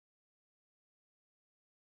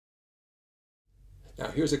Now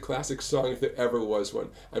here's a classic song if there ever was one.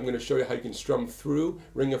 I'm going to show you how you can strum through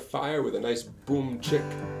Ring of Fire with a nice boom chick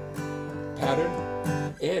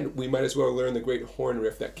pattern. And we might as well learn the great horn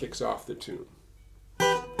riff that kicks off the tune.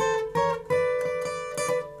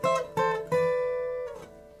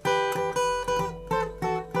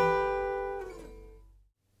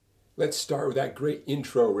 Let's start with that great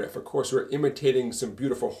intro riff. Of course, we're imitating some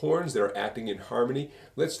beautiful horns that are acting in harmony.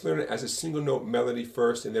 Let's learn it as a single note melody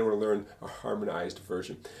first, and then we'll learn a harmonized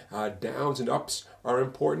version. Downs and ups are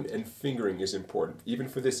important, and fingering is important, even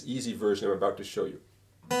for this easy version I'm about to show you.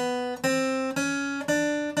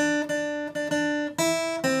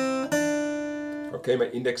 Okay, my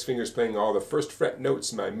index finger is playing all the first fret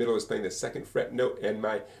notes, my middle is playing the second fret note, and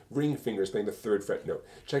my ring finger is playing the third fret note.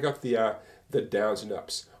 Check out the downs and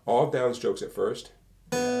ups. All downstrokes at first.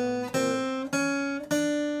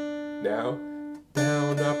 Now,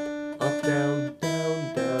 down, up, down,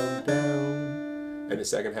 down, down, down. And the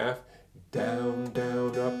second half, down,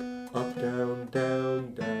 down, up, down,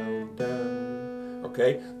 down, down, down.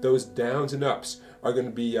 Okay, those downs and ups are going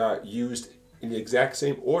to be used in the exact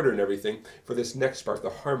same order and everything for this next part, the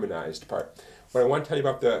harmonized part. What I want to tell you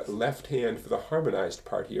about the left hand for the harmonized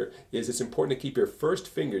part here is it's important to keep your first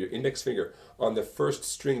finger, your index finger, on the first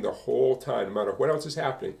string the whole time. No matter what else is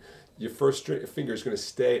happening, your first finger is going to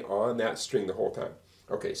stay on that string the whole time.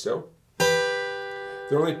 Okay, so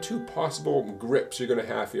there are only two possible grips you're going to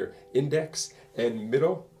have here, index and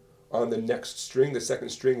middle on the next string, the second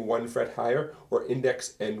string 1 fret higher, or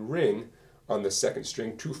index and ring on the second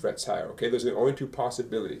string 2 frets higher. Okay, those are the only two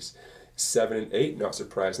possibilities. 7 and 8, not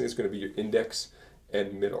surprisingly, it's going to be your index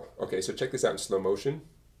and middle. Okay, so check this out in slow motion.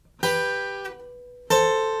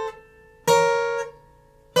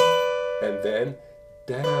 And then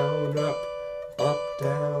down, up,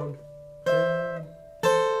 down, down.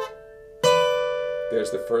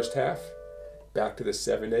 There's the first half. Back to the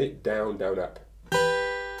 7, 8, down, down, up.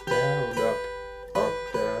 Down, up,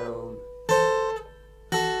 down.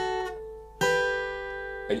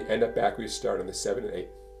 And you end up back where you start on the 7 and 8.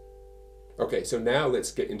 Okay, so now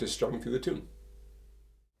let's get into strumming through the tune.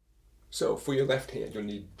 So for your left hand, you'll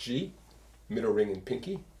need G, middle ring and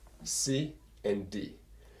pinky, C, and D.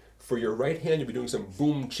 For your right hand, you'll be doing some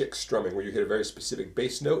boom chick strumming where you hit a very specific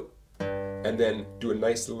bass note and then do a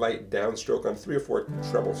nice light downstroke on 3 or 4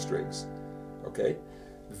 treble strings. Okay?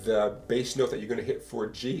 The bass note that you're going to hit for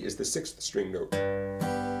G is the 6th string note.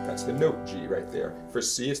 That's the note G right there. For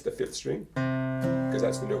C, it's the 5th string, because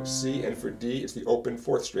that's the note C, and for D, it's the open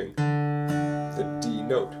 4th string, the D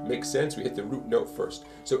note. Makes sense? We hit the root note first.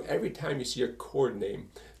 So every time you see a chord name,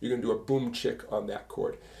 you're going to do a boom chick on that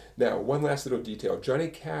chord. Now, one last little detail. Johnny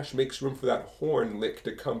Cash makes room for that horn lick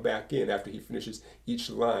to come back in after he finishes each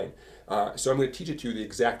line. So I'm going to teach it to you the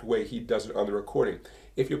exact way he does it on the recording.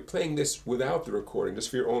 If you're playing this without the recording, just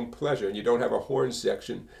for your own pleasure, and you don't have a horn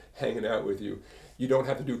section hanging out with you, you don't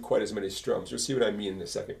have to do quite as many strums. You'll see what I mean in a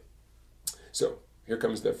second. So, here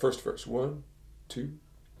comes the first verse. 1, 2,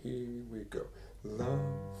 here we go. Love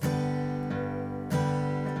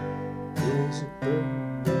is a burning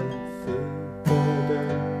thing. Down,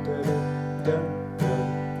 down, down,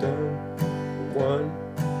 down, down. 1,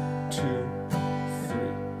 2, 3.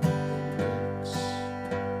 Makes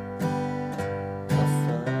a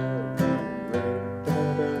fire rain. Down,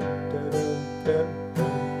 down, down,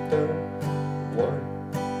 down, down. 1,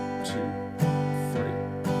 2, 3.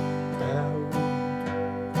 Bound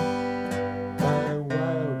by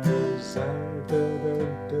wild desire. Down, down,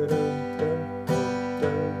 down, down, down,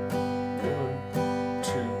 down. 1, 2,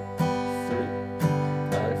 3.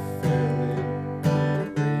 I fell in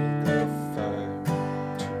the ring of fire.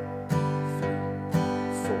 2,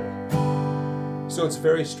 3, 4. So it's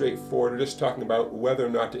very straightforward. We're just talking about whether or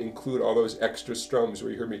not to include all those extra strums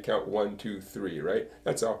where you heard me count 1, 2, 3, right?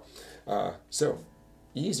 That's all. So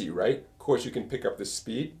easy, right? Of course, you can pick up the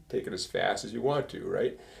speed, take it as fast as you want to,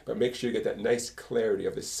 right? But make sure you get that nice clarity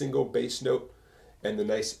of the single bass note and the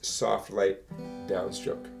nice soft, light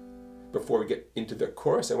downstroke. Before we get into the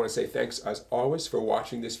chorus, I want to say thanks as always for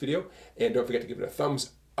watching this video, and don't forget to give it a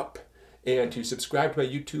thumbs up and to subscribe to my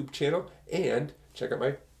YouTube channel and check out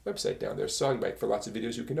my website down there, Songbike, for lots of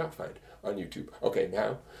videos you cannot find on YouTube. Okay,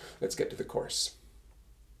 now let's get to the chorus.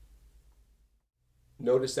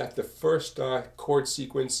 Notice that the first chord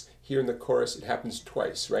sequence here in the chorus, it happens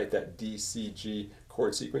twice, right? That D, C, G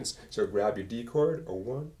chord sequence. So grab your D chord, a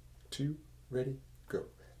 1, 2, ready, go.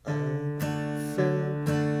 I fell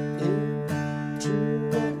into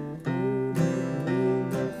a burning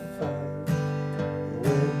ring of fire.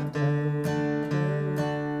 Went down,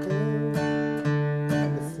 down, down,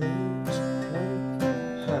 and the flames went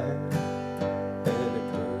higher. And it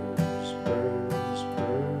burns, burns,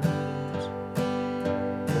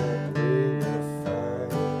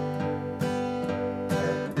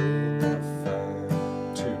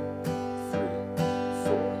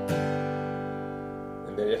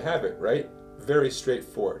 there you have it, right? Very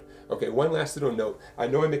straightforward. Okay, one last little note. I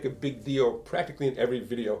know I make a big deal practically in every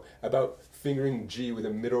video about fingering G with a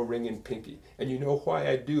middle ring and pinky. And you know why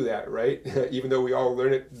I do that, right? Even though we all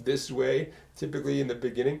learn it this way, typically in the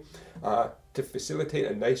beginning, to facilitate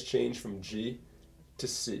a nice change from G to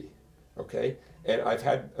C, okay? And I've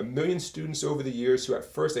had a million students over the years who at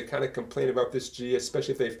first they kind of complain about this G,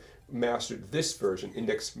 especially if they've mastered this version,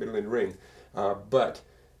 index, middle, and ring. But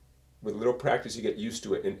with a little practice, you get used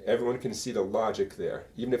to it, and everyone can see the logic there.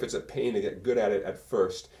 Even if it's a pain to get good at it at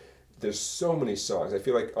first, there's so many songs. I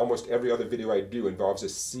feel like almost every other video I do involves a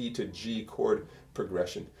C to G chord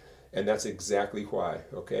progression, and that's exactly why,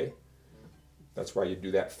 okay? That's why you do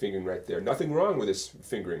that fingering right there. Nothing wrong with this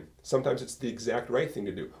fingering. Sometimes it's the exact right thing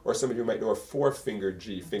to do. Or some of you might know a 4-finger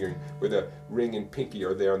G fingering, where the ring and pinky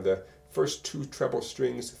are there on the first 2 treble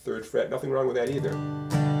strings, 3rd fret. Nothing wrong with that either.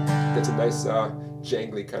 That's a nice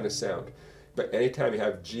jangly kind of sound. But anytime you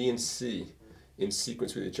have G and C in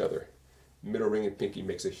sequence with each other, middle ring and pinky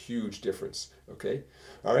makes a huge difference, okay?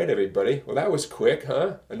 All right, everybody. Well, that was quick,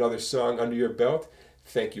 huh? Another song under your belt.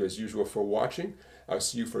 Thank you, as usual, for watching. I'll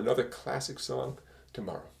see you for another classic song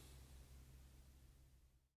tomorrow.